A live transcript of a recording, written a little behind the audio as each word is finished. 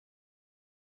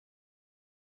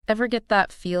Ever get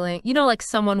that feeling? You know, like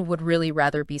someone would really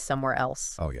rather be somewhere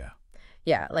else. Oh, yeah.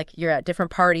 Yeah, like you're at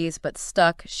different parties, but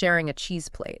stuck sharing a cheese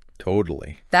plate.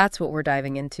 Totally. That's what we're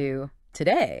diving into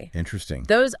today. Interesting.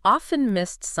 Those often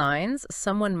missed signs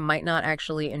someone might not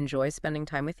actually enjoy spending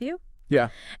time with you. Yeah.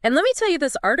 And let me tell you,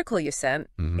 this article you sent,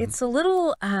 it's a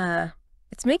little,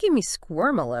 it's making me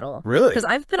squirm a little. Really? Because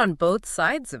I've been on both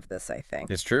sides of this, I think.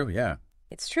 It's true, yeah.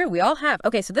 It's true. We all have.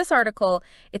 Okay, so this article,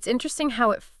 it's interesting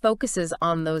how it focuses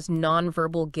on those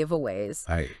nonverbal giveaways,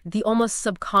 the almost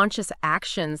subconscious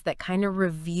actions that kind of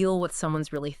reveal what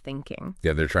someone's really thinking.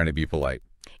 Yeah, they're trying to be polite.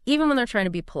 Even when they're trying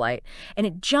to be polite. And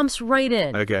it jumps right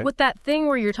in with that thing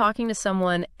where you're talking to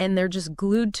someone and they're just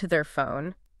glued to their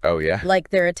phone. Oh, yeah? Like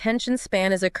their attention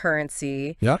span is a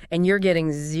currency, and you're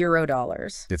getting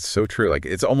 $0. It's so true. Like,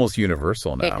 it's almost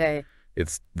universal now.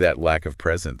 It's that lack of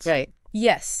presence. Right.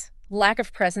 Yes. Lack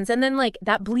of presence. And then, like,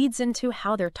 that bleeds into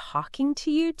how they're talking to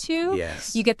you, too.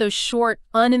 Yes. You get those short,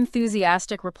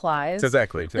 unenthusiastic replies.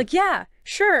 Exactly. Like, yeah,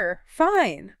 sure,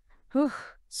 fine. Whew.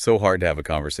 So hard to have a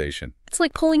conversation. It's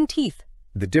like pulling teeth.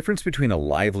 The difference between a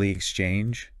lively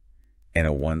exchange and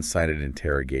a one-sided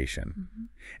interrogation.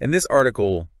 And this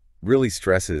article really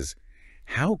stresses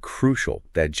how crucial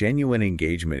that genuine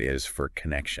engagement is for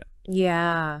connection.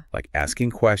 Yeah. Like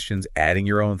asking questions, adding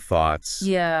your own thoughts.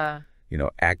 Yeah. You know,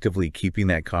 actively keeping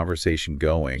that conversation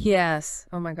going. Yes.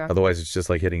 Oh, my God. Otherwise, it's just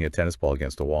like hitting a tennis ball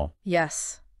against a wall.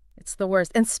 Yes. It's the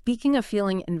worst. And speaking of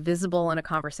feeling invisible in a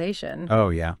conversation. Oh,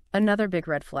 yeah. Another big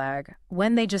red flag,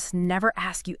 when they just never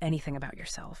ask you anything about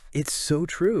yourself. It's so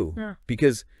true. Yeah.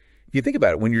 Because if you think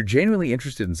about it, when you're genuinely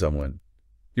interested in someone,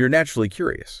 you're naturally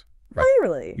curious. Right?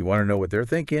 Really? You want to know what they're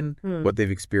thinking, what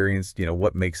they've experienced, you know,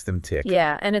 what makes them tick.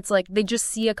 Yeah, and it's like they just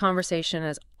see a conversation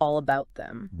as all about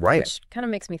them. Right. Which kind of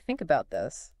makes me think about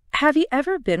this. Have you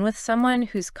ever been with someone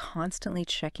who's constantly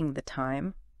checking the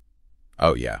time?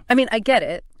 Oh, yeah. I mean, I get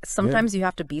it. Sometimes you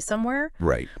have to be somewhere.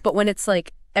 Right. But when it's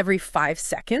like every 5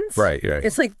 seconds, right.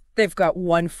 It's like they've got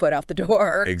 1 foot out the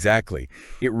door. Exactly.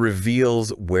 It reveals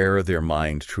where their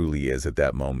mind truly is at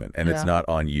that moment. And it's not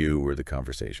on you or the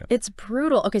conversation. It's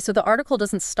brutal. Okay, so the article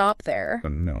doesn't stop there. Oh,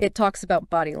 no. It talks about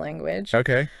body language.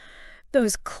 Okay.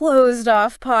 Those closed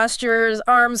off postures,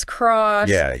 arms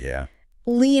crossed. Yeah.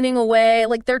 Leaning away,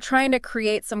 like they're trying to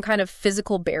create some kind of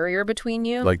physical barrier between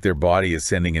you. Like their body is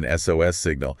sending an SOS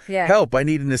signal. Yeah. Help, I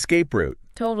need an escape route.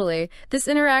 Totally. This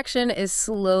interaction is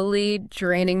slowly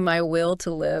draining my will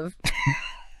to live.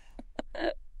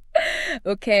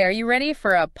 Okay, are you ready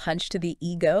for a punch to the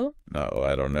ego? No,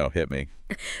 I don't know. Hit me.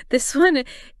 This one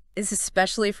is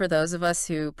especially for those of us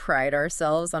who pride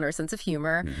ourselves on our sense of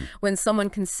humor when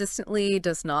someone consistently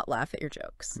does not laugh at your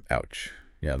jokes. Ouch.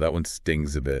 Yeah, that one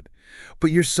stings a bit.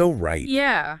 But you're so right.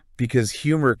 Yeah. Because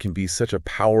humor can be such a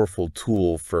powerful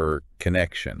tool for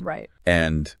connection. Right.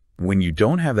 And when you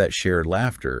don't have that shared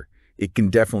laughter, it can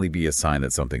definitely be a sign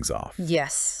that something's off.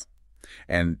 Yes.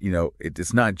 And, you know,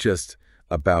 it's not just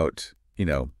about, you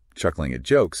know, chuckling at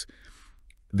jokes.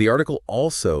 The article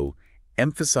also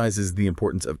emphasizes the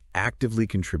importance of actively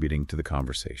contributing to the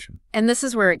conversation. And this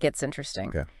is where it gets interesting.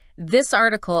 Okay. This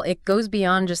article, it goes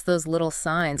beyond just those little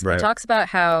signs. Right. It talks about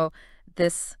how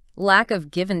this lack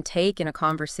of give and take in a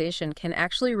conversation can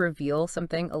actually reveal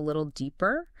something a little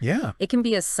deeper. Yeah. It can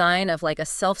be a sign of like a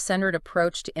self-centered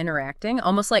approach to interacting,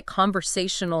 almost like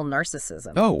conversational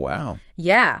narcissism. Oh, wow.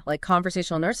 Yeah, like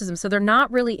conversational narcissism. So they're not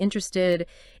really interested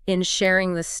in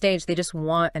sharing the stage. They just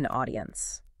want an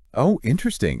audience. Oh,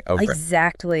 interesting. Okay.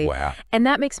 Exactly. Wow. And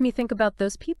that makes me think about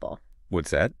those people.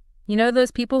 What's that? You know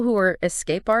those people who are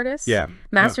escape artists? Yeah.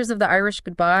 Masters of the Irish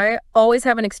goodbye, always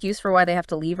have an excuse for why they have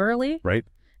to leave early. Right.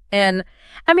 And,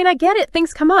 I mean, I get it.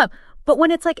 Things come up. But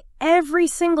when it's like every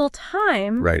single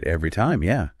time. Right. Every time.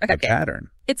 Yeah. Okay. A pattern.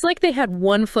 It's like they had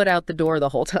 1 foot out the door the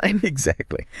whole time.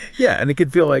 Exactly. Yeah. And it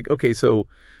could feel like, okay, so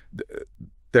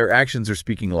their actions are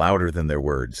speaking louder than their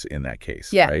words in that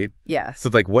case. Yeah. Right? Yes. So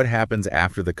like what happens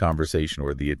after the conversation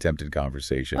or the attempted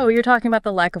conversation? Oh, you're talking about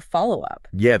the lack of follow-up.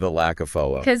 Yeah, the lack of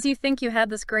follow-up. Because you think you had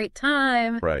this great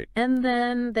time. Right. And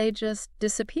then they just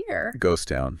disappear. Ghost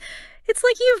town. It's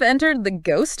like you've entered the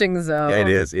ghosting zone. Yeah, it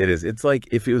is. It is. It's like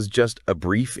if it was just a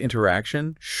brief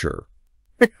interaction, sure.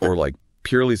 Or like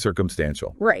purely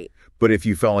circumstantial. Right. But if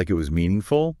you felt like it was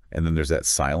meaningful and then there's that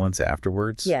silence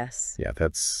afterwards. Yes. Yeah,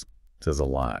 says a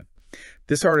lot.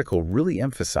 This article really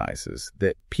emphasizes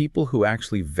that people who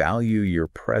actually value your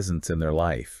presence in their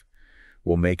life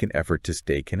will make an effort to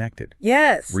stay connected.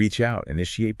 Yes. Reach out,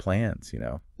 initiate plans, you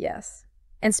know. Yes.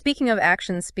 And speaking of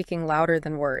actions speaking louder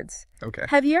than words, Okay.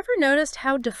 have you ever noticed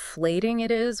how deflating it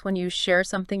is when you share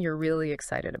something you're really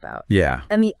excited about? Yeah.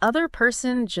 And the other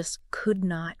person just could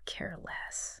not care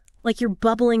less. Like you're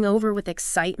bubbling over with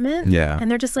excitement. Yeah. And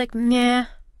they're just like, nah.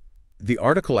 The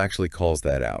article actually calls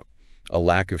that out, a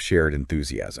lack of shared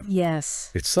enthusiasm.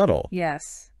 Yes. It's subtle.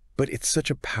 Yes. But it's such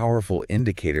a powerful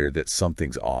indicator that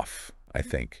something's off, I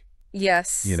think.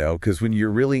 Yes. You know, because when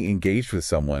you're really engaged with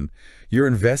someone, you're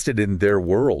invested in their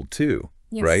world too,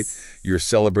 yes. right? You're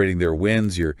celebrating their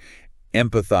wins, you're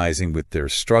empathizing with their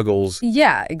struggles.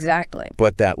 Yeah, exactly.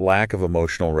 But that lack of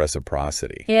emotional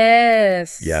reciprocity.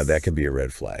 Yes. Yeah, that can be a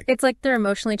red flag. It's like they're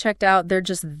emotionally checked out. They're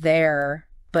just there,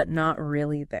 but not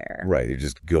really there. Right. They're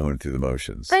just going through the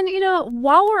motions. And, you know,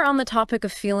 while we're on the topic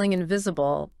of feeling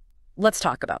invisible, let's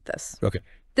talk about this. Okay.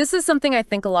 This is something I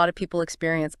think a lot of people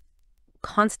experience,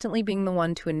 constantly being the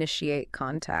one to initiate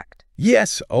contact.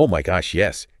 Yes. Oh my gosh,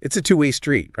 yes. It's a two-way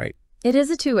street, right? It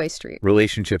is a two-way street.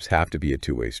 Relationships have to be a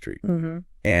two-way street. Mm-hmm.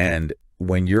 And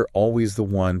when you're always the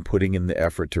one putting in the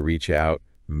effort to reach out,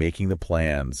 making the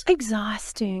plans.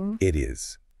 Exhausting. It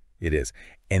is. It is.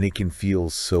 And it can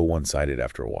feel so one-sided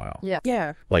after a while. Yeah.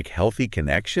 Yeah. Like healthy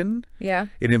connection. Yeah.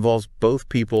 It involves both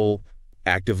people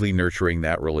actively nurturing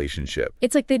that relationship.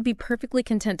 It's like they'd be perfectly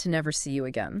content to never see you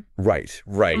again. Right.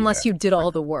 Right. Unless you did all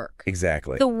the work.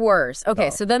 Exactly. The worst. Okay,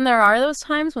 so then there are those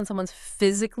times when someone's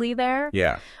physically there.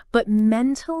 Yeah. But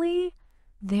mentally,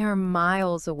 they're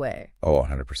miles away. Oh,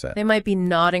 100%. They might be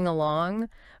nodding along,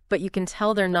 but you can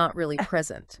tell they're not really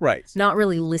present. Right. Not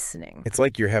really listening. It's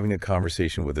like you're having a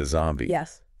conversation with a zombie.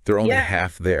 Yes. They're only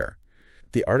half there.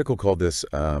 The article called this,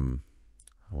 what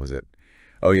was it?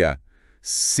 Oh, yeah.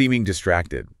 Seeming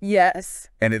distracted. Yes.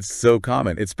 And it's so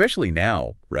common, especially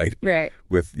now, right? Right.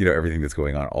 With, you know, everything that's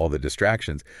going on, all the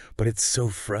distractions. But it's so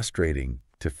frustrating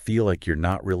to feel like you're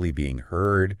not really being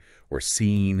heard or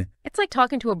seen. It's like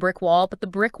talking to a brick wall, but the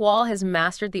brick wall has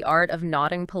mastered the art of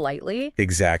nodding politely.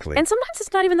 Exactly. And sometimes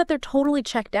it's not even that they're totally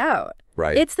checked out.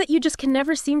 Right. It's that you just can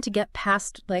never seem to get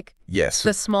past, like, yes,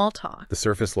 the small talk. The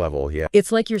surface level, yeah.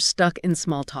 It's like you're stuck in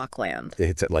small talk land.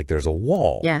 It's like there's a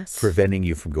wall. Yes. Preventing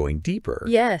you from going deeper.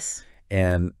 Yes.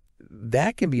 And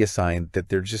that can be a sign that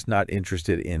they're just not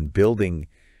interested in building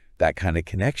that kind of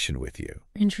connection with you.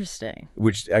 Interesting.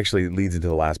 Which actually leads into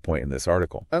the last point in this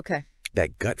article. Okay.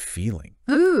 That gut feeling.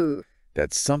 Ooh.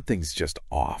 That something's just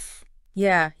off.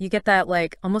 Yeah, you get that,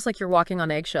 like, almost like you're walking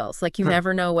on eggshells. Like you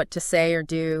never know what to say or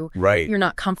do. Right. You're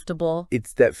not comfortable.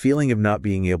 It's that feeling of not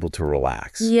being able to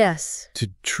relax. Yes. To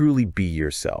truly be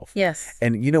yourself. Yes.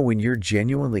 And, you know, when you're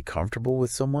genuinely comfortable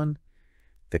with someone,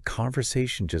 the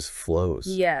conversation just flows.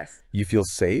 Yes. You feel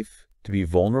safe to be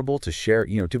vulnerable, to share,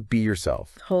 you know, to be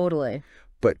yourself. Totally.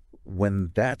 But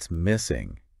when that's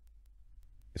missing,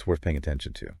 it's worth paying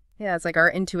attention to. Yeah, it's like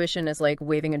our intuition is like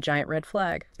waving a giant red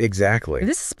flag. Exactly.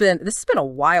 This has been a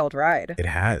wild ride. It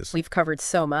has. We've covered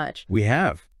so much. We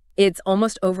have. It's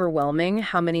almost overwhelming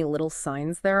how many little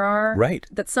signs there are. Right.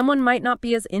 That someone might not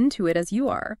be as into it as you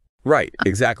are. Right,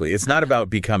 exactly. It's not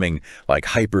about becoming like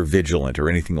hyper vigilant or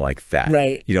anything like that.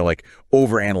 Right. You know, like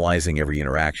overanalyzing every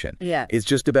interaction. Yeah. It's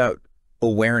just about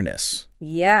awareness.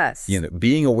 Yes. You know,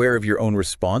 being aware of your own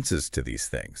responses to these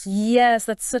things. Yes,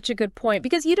 that's such a good point,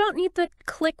 because you don't need to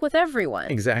click with everyone.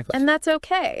 Exactly. And that's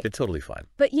okay. It's totally fine.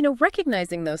 But, you know,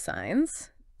 recognizing those signs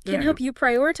can help you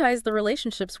prioritize the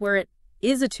relationships where it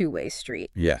is a two-way street.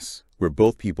 Yes, where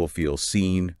both people feel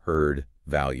seen, heard,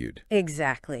 valued.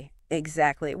 Exactly.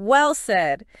 Exactly. Well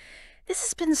said. This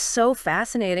has been so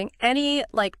fascinating. Any,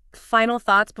 like, final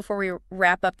thoughts before we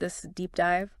wrap up this deep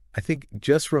dive? I think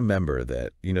just remember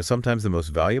that, you know, sometimes the most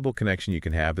valuable connection you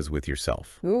can have is with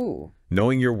yourself. Ooh.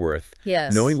 Knowing your worth.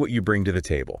 Yes. Knowing what you bring to the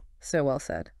table. So well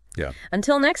said. Yeah.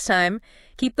 Until next time,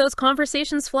 keep those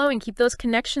conversations flowing. Keep those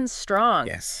connections strong.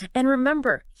 Yes. And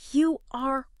remember, you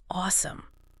are awesome.